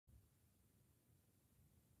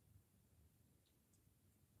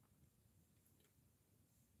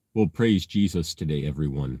Well, praise Jesus today,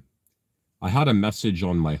 everyone. I had a message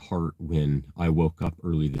on my heart when I woke up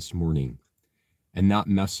early this morning, and that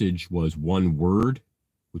message was one word,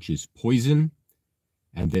 which is poison,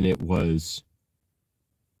 and then it was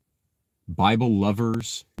Bible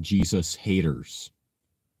lovers, Jesus haters.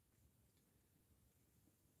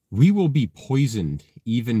 We will be poisoned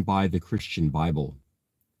even by the Christian Bible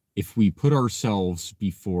if we put ourselves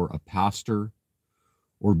before a pastor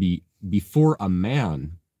or before a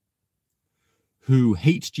man who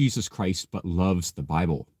hates Jesus Christ but loves the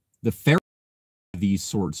Bible. The Pharisees were these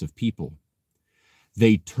sorts of people.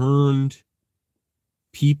 They turned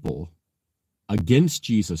people against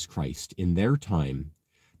Jesus Christ in their time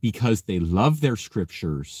because they loved their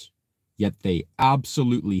scriptures, yet they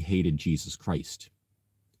absolutely hated Jesus Christ.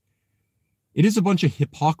 It is a bunch of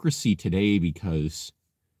hypocrisy today because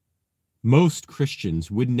most Christians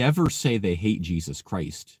would never say they hate Jesus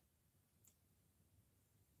Christ.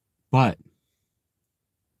 But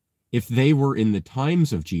if they were in the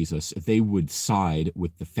times of Jesus, they would side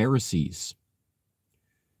with the Pharisees.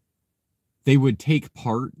 They would take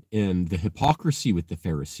part in the hypocrisy with the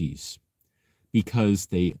Pharisees because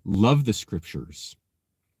they love the scriptures.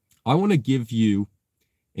 I want to give you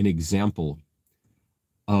an example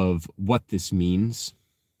of what this means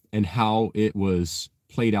and how it was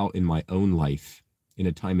played out in my own life in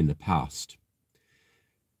a time in the past.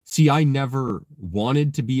 See, I never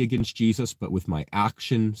wanted to be against Jesus, but with my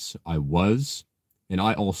actions, I was, and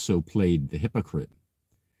I also played the hypocrite.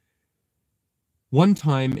 One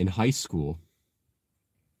time in high school,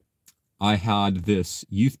 I had this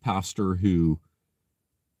youth pastor who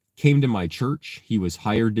came to my church. He was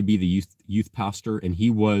hired to be the youth pastor, and he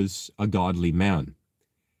was a godly man.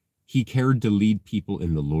 He cared to lead people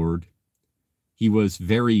in the Lord. He was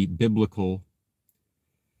very biblical,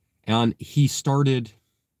 and he started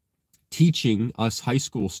teaching us high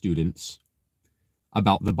school students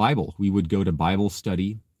about the Bible. We would go to Bible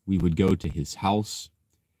study. We would go to his house,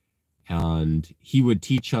 and he would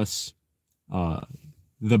teach us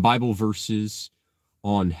the Bible verses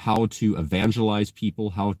on how to evangelize people,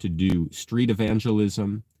 how to do street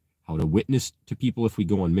evangelism, how to witness to people if we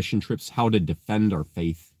go on mission trips, how to defend our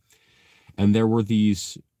faith. And there were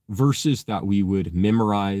these verses that we would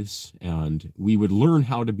memorize, and we would learn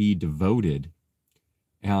how to be devoted.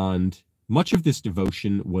 And much of this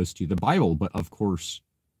devotion was to the Bible, but of course,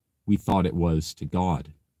 we thought it was to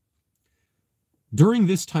God. During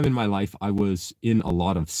this time in my life, I was in a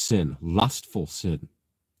lot of sin, lustful sin.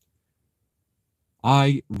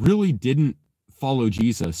 I really didn't follow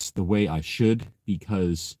Jesus the way I should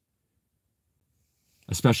because,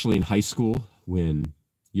 especially in high school, when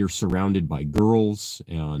you're surrounded by girls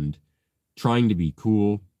and trying to be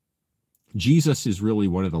cool, Jesus is really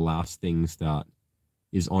one of the last things that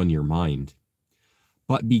is on your mind.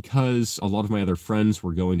 But because a lot of my other friends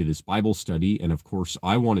were going to this Bible study, and of course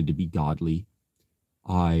I wanted to be godly,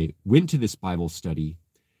 I went to this Bible study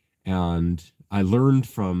and I learned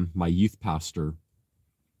from my youth pastor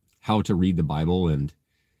how to read the Bible, and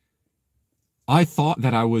I thought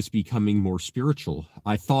that I was becoming more spiritual.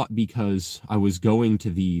 I thought because I was going to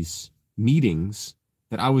these meetings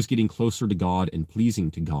that I was getting closer to God and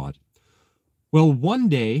pleasing to God. Well, one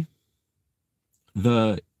day,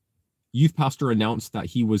 the youth pastor announced that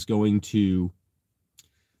he was going to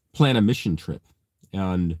plan a mission trip.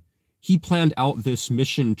 And he planned out this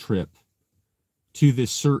mission trip to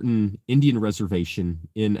this certain Indian reservation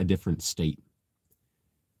in a different state.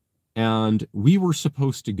 And we were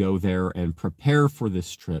supposed to go there and prepare for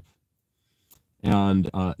this trip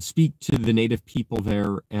and speak to the native people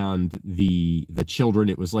there and the children.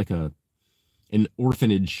 It was like an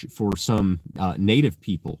orphanage for some native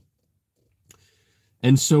people.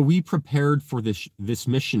 And so we prepared for this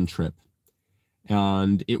mission trip,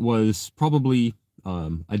 and it was probably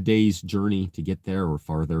a day's journey to get there or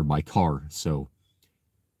farther by car. So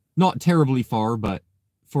not terribly far, but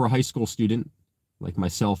for a high school student like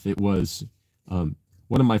myself, it was one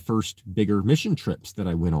of my first bigger mission trips that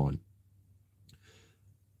I went on.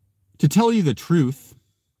 To tell you the truth,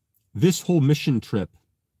 this whole mission trip,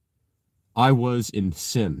 I was in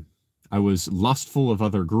sin. I was lustful of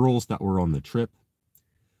other girls that were on the trip.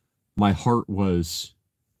 My heart was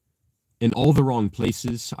in all the wrong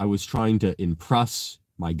places. I was trying to impress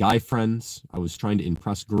my guy friends. I was trying to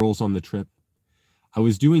impress girls on the trip. I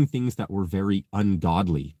was doing things that were very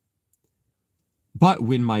ungodly. But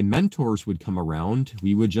when my mentors would come around,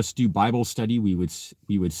 we would just do Bible study. We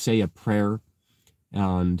would say a prayer,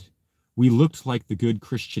 and we looked like the good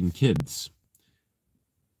Christian kids.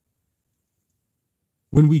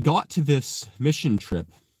 When we got to this mission trip,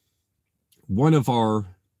 one of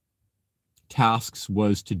our tasks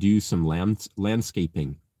was to do some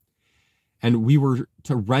landscaping. And we were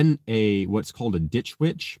to rent what's called a ditch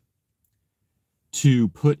witch to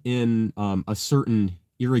put in a certain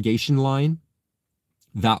irrigation line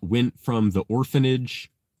that went from the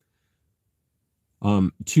orphanage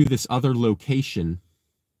to this other location,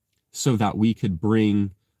 so that we could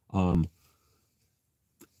bring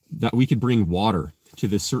water to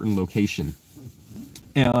this certain location.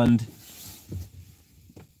 And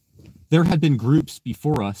there had been groups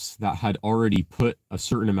before us that had already put a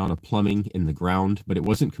certain amount of plumbing in the ground, but it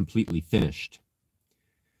wasn't completely finished.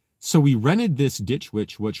 So we rented this ditch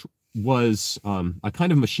witch, which was a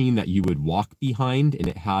kind of machine that you would walk behind, and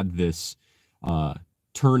it had this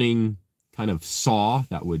turning kind of saw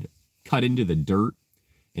that would cut into the dirt,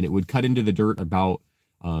 and it would cut into the dirt about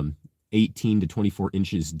 18 to 24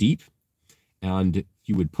 inches deep, and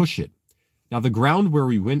you would push it. Now, the ground where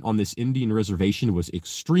we went on this Indian reservation was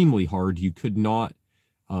extremely hard. You could not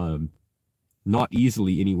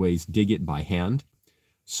easily anyways dig it by hand.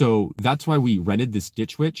 So that's why we rented this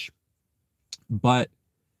ditch witch. But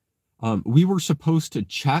we were supposed to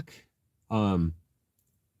check to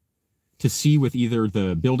see with either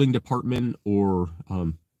the building department or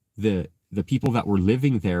the people that were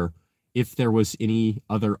living there if there was any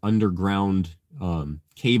other underground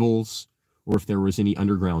cables or if there was any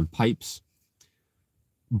underground pipes.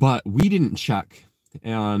 But we didn't check.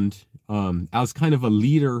 And as kind of a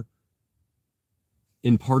leader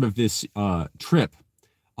in part of this trip,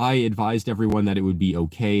 I advised everyone that it would be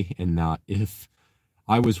okay, and that if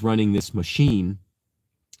I was running this machine,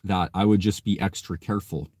 that I would just be extra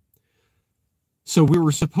careful. So we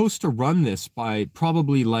were supposed to run this by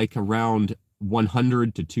probably like around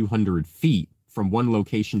 100 to 200 feet from one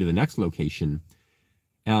location to the next location.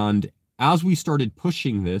 And as we started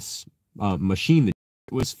pushing this machine, it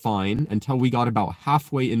was fine until we got about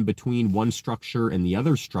halfway in between one structure and the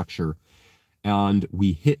other structure, and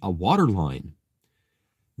we hit a water line.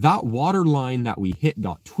 That water line that we hit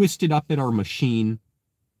got twisted up in our machine.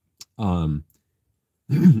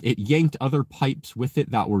 It yanked other pipes with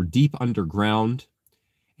it that were deep underground,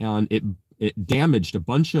 and it damaged a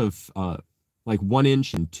bunch of like 1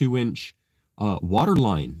 inch and 2 inch water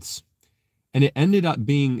lines. And it ended up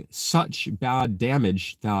being such bad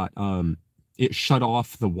damage that it shut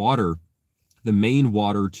off the water, the main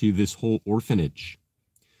water to this whole orphanage.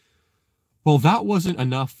 Well, that wasn't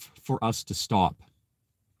enough for us to stop.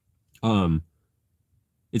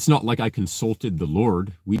 It's not like I consulted the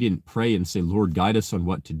Lord. We didn't pray and say, Lord, guide us on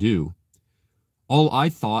what to do. All I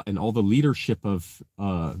thought, and all the leadership of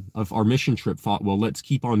our mission trip thought, well, let's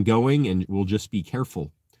keep on going and we'll just be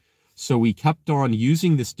careful. So we kept on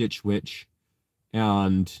using this ditch witch,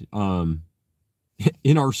 and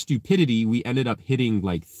in our stupidity, we ended up hitting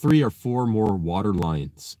like 3 or 4 more water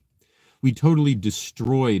lines. We totally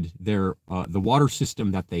destroyed the water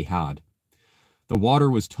system that they had. The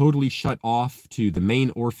water was totally shut off to the main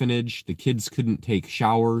orphanage. The kids couldn't take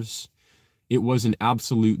showers. It was an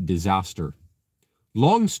absolute disaster.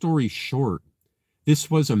 Long story short,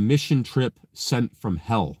 this was a mission trip sent from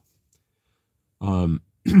hell.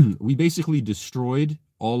 We basically destroyed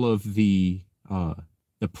all of the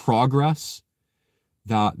progress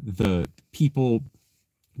that the people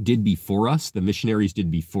did before us, the missionaries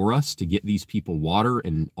did before us, to get these people water,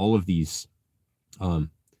 and all of these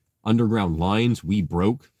underground lines we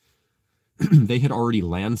broke. They had already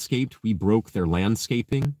landscaped. We broke their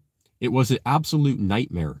landscaping. It was an absolute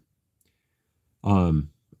nightmare.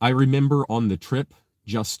 I remember on the trip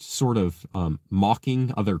just sort of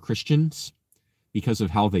mocking other Christians because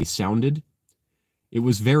of how they sounded. It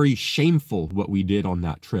was very shameful what we did on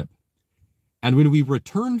that trip. And when we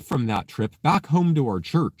returned from that trip back home to our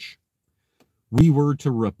church, we were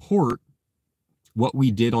to report what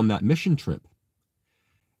we did on that mission trip.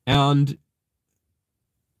 And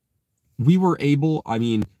we were able,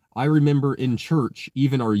 I remember in church,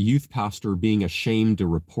 even our youth pastor being ashamed to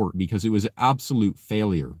report because it was an absolute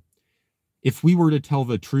failure. If we were to tell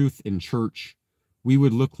the truth in church, we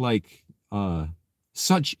would look like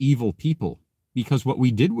such evil people, because what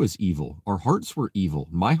we did was evil. Our hearts were evil.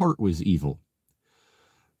 My heart was evil.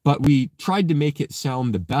 But we tried to make it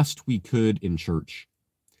sound the best we could in church.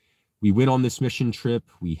 We went on this mission trip.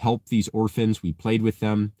 We helped these orphans. We played with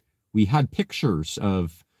them. We had pictures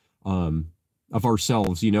of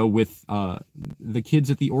ourselves, with the kids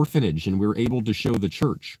at the orphanage, and we were able to show the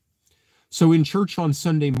church. So in church on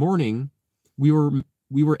Sunday morning, we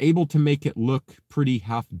were able to make it look pretty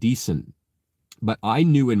half decent. But I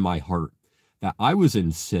knew in my heart that I was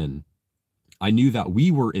in sin. I knew that we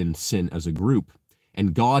were in sin as a group,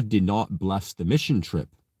 and God did not bless the mission trip.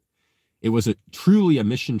 It was truly a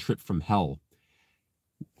mission trip from hell.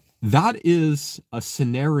 That is a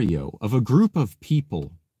scenario of a group of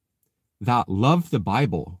people that loved the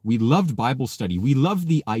Bible. We loved Bible study. We loved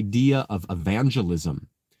the idea of evangelism.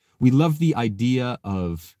 We loved the idea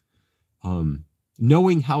of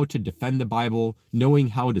knowing how to defend the Bible, knowing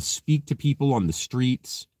how to speak to people on the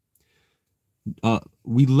streets.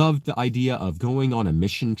 We loved the idea of going on a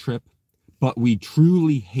mission trip, but we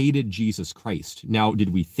truly hated Jesus Christ. Now,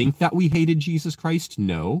 did we think that we hated Jesus Christ?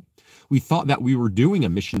 No. We thought that we were doing a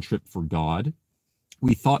mission trip for God.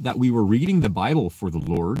 We thought that we were reading the Bible for the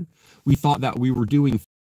Lord. We thought that we were doing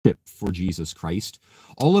fellowship for Jesus Christ.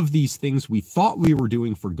 All of these things we thought we were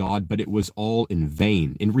doing for God, but it was all in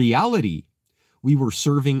vain. In reality, we were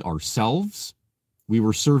serving ourselves. We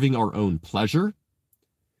were serving our own pleasure.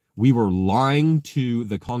 We were lying to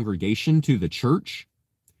the congregation, to the church,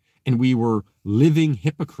 and we were living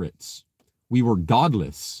hypocrites. We were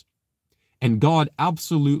godless. And God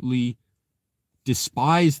absolutely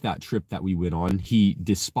despised that trip that we went on. He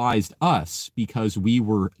despised us because we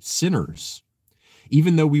were sinners.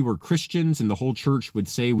 Even though we were Christians and the whole church would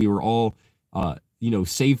say we were all,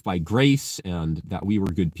 saved by grace and that we were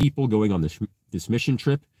good people going on this mission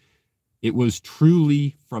trip, it was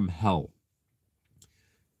truly from hell.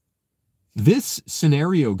 This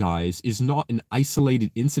scenario, guys, is not an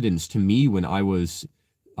isolated incident to me when I was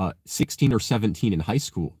 16 or 17 in high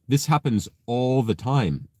school. This happens all the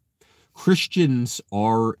time. Christians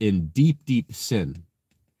are in deep, deep sin.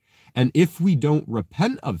 And if we don't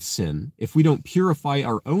repent of sin, if we don't purify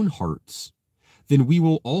our own hearts, then we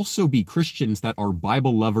will also be Christians that are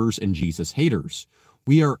Bible lovers and Jesus haters.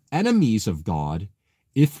 We are enemies of God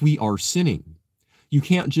if we are sinning. You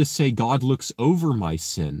can't just say, God looks over my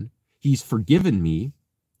sin. He's forgiven me,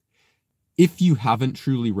 if you haven't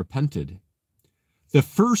truly repented. The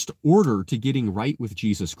first order to getting right with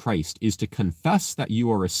Jesus Christ is to confess that you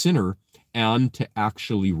are a sinner and to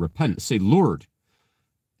actually repent. Say, Lord,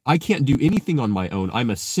 I can't do anything on my own. I'm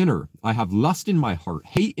a sinner. I have lust in my heart,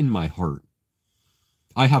 hate in my heart.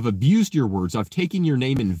 I have abused your words. I've taken your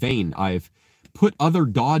name in vain. I've put other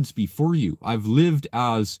gods before you. I've lived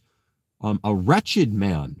as a wretched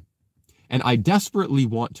man, and I desperately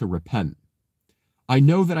want to repent. I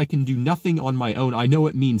know that I can do nothing on my own. I know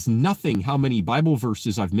it means nothing how many Bible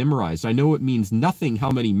verses I've memorized. I know it means nothing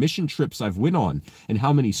how many mission trips I've went on and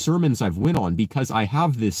how many sermons I've went on, because I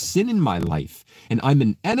have this sin in my life, and I'm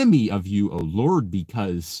an enemy of you, O Lord,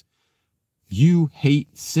 because you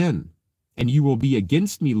hate sin, and you will be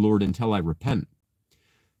against me, Lord, until I repent.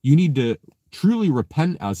 You need to truly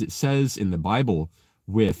repent, as it says in the Bible,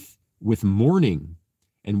 with mourning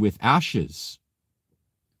and with ashes,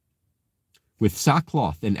 with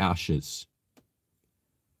sackcloth and ashes,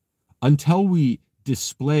 until we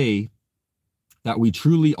display that we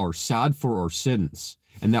truly are sad for our sins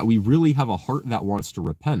and that we really have a heart that wants to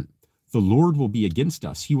repent. The Lord will be against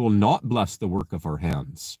us. He will not bless the work of our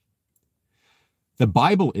hands. The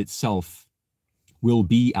Bible itself will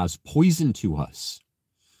be as poison to us.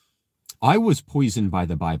 I was poisoned by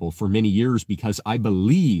the Bible for many years because I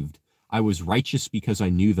believed I was righteous because I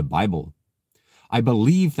knew the Bible. I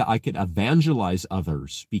believed that I could evangelize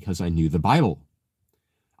others because I knew the Bible.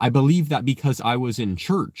 I believed that because I was in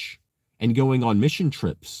church and going on mission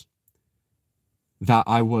trips, that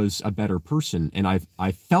I was a better person. And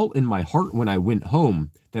I felt in my heart when I went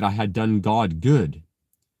home that I had done God good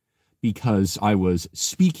because I was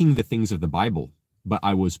speaking the things of the Bible, but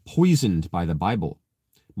I was poisoned by the Bible.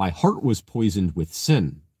 My heart was poisoned with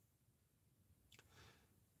sin.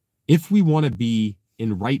 If we want to be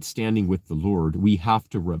in right standing with the Lord, we have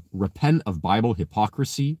to repent of Bible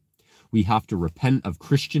hypocrisy. We have to repent of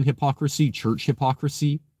Christian hypocrisy, church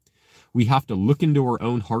hypocrisy. We have to look into our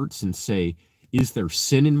own hearts and say, is there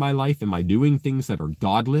sin in my life? Am I doing things that are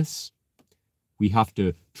godless? We have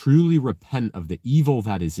to truly repent of the evil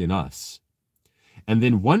that is in us. And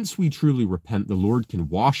then once we truly repent, the Lord can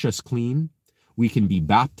wash us clean. We can be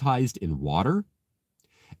baptized in water,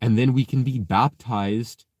 and then we can be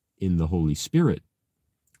baptized in the Holy Spirit.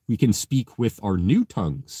 We can speak with our new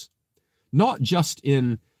tongues, not just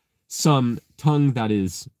in some tongue that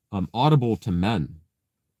is audible to men,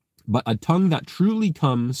 but a tongue that truly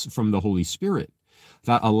comes from the Holy Spirit,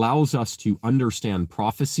 that allows us to understand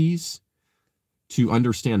prophecies, to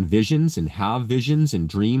understand visions and have visions and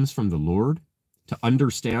dreams from the Lord, to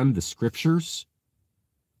understand the scriptures,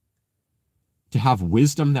 to have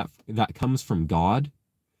wisdom that comes from God,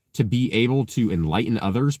 to be able to enlighten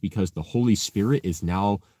others because the Holy Spirit is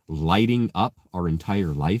now lighting up our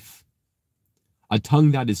entire life. A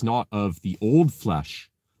tongue that is not of the old flesh,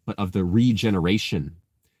 but of the regeneration,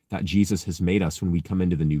 that Jesus has made us when we come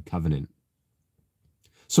into the new covenant.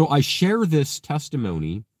 So I share this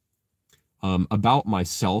testimony about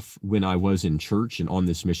myself when I was in church and on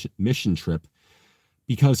this mission trip,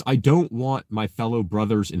 because I don't want my fellow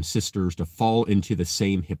brothers and sisters to fall into the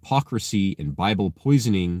same hypocrisy and Bible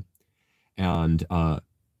poisoning and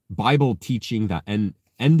Bible teaching that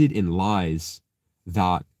ended in lies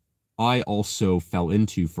that I also fell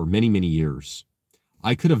into for many, many years.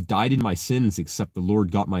 I could have died in my sins, except the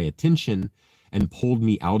Lord got my attention and pulled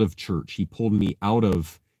me out of church. He pulled me out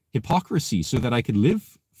of hypocrisy so that I could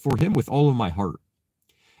live for him with all of my heart.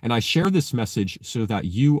 And I share this message so that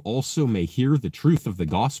you also may hear the truth of the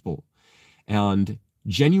gospel and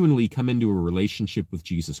genuinely come into a relationship with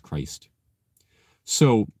Jesus Christ.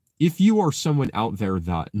 So if you are someone out there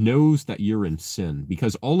that knows that you're in sin,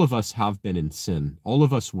 because all of us have been in sin, all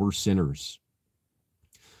of us were sinners.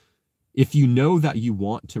 If you know that you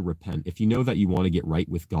want to repent, if you know that you want to get right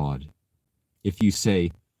with God, if you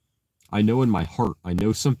say, I know in my heart, I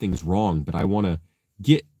know something's wrong, but I want to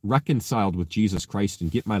get reconciled with Jesus Christ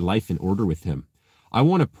and get my life in order with him, I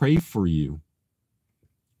want to pray for you.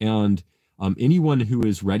 And anyone who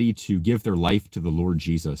is ready to give their life to the Lord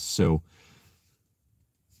Jesus. So,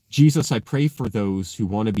 Jesus, I pray for those who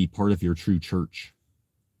want to be part of your true church,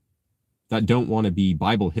 that don't want to be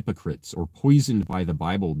Bible hypocrites or poisoned by the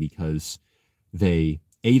Bible because they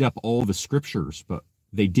ate up all the scriptures, but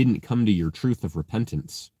they didn't come to your truth of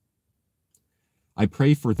repentance. I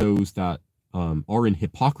pray for those that are in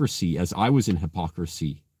hypocrisy, as I was in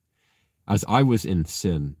hypocrisy, as I was in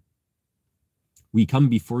sin. We come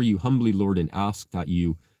before you humbly, Lord, and ask that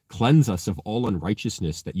you cleanse us of all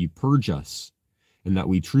unrighteousness, that you purge us, and that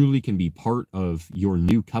we truly can be part of your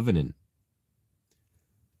new covenant.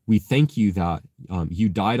 We thank you that you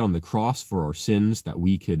died on the cross for our sins, that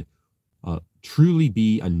we could truly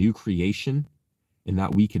be a new creation, and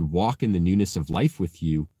that we could walk in the newness of life with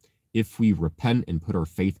you if we repent and put our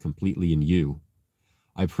faith completely in you.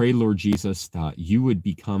 I pray, Lord Jesus, that you would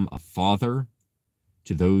become a father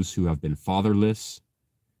to those who have been fatherless.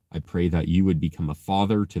 I pray that you would become a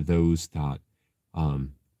father to those that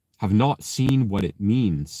have not seen what it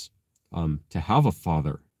means to have a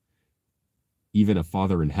father, even a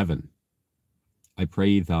Father in heaven. I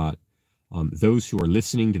pray that those who are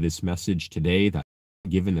listening to this message today, that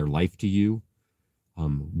have given their life to you,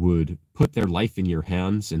 would put their life in your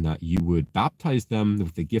hands, and that you would baptize them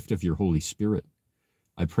with the gift of your Holy Spirit.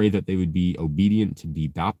 I pray that they would be obedient to be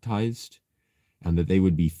baptized, and that they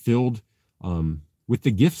would be filled with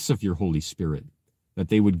the gifts of your Holy Spirit, that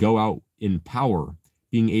they would go out in power,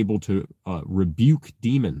 being able to rebuke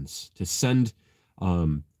demons, to send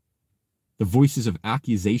the voices of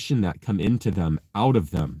accusation that come into them out of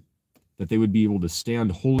them, that they would be able to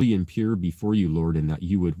stand holy and pure before you, Lord, and that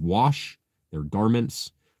you would wash their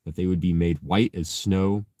garments, that they would be made white as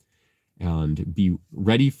snow, and be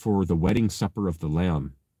ready for the wedding supper of the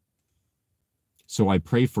Lamb. So I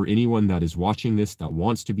pray for anyone that is watching this that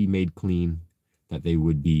wants to be made clean, that they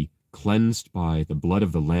would be cleansed by the blood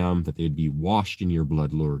of the Lamb, that they would be washed in your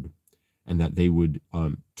blood, Lord, and that they would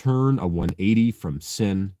turn a 180 from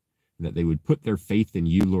sin, and that they would put their faith in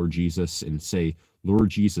you, Lord Jesus, and say, Lord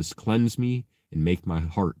Jesus, cleanse me and make my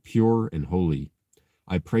heart pure and holy.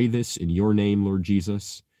 I pray this in your name, Lord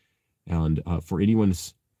Jesus, and for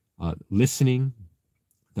anyone's listening,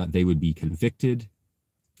 that they would be convicted,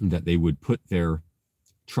 and that they would put their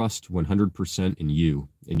trust 100% in you.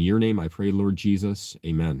 In your name I pray, Lord Jesus.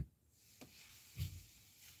 Amen.